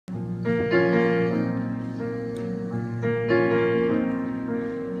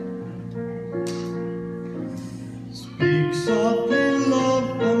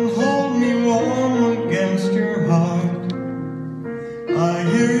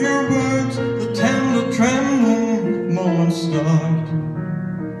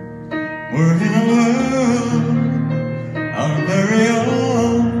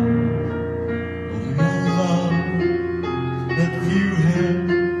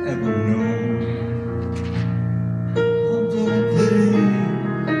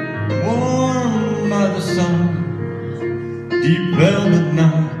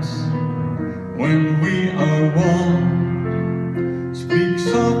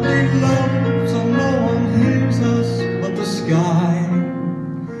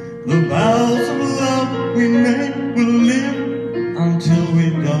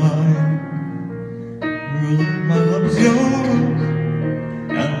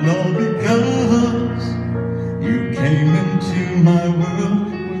And all because you came into my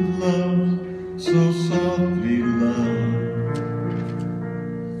world with love, so softly, love.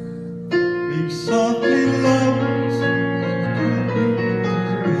 Speak softly, love.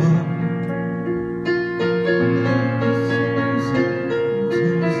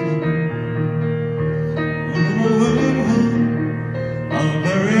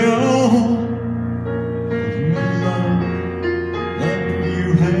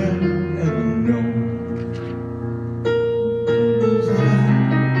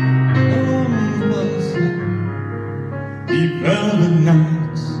 Deep velvet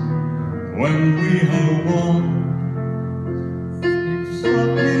nights when we are warm. Speak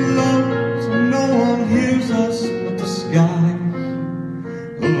softly, love, so no one hears us but the sky.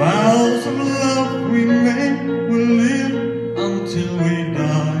 The vows of love we make will live until we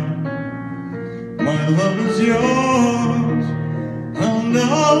die. My love is yours, and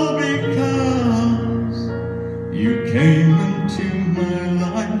all because you came into my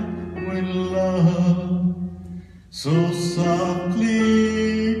life with love, so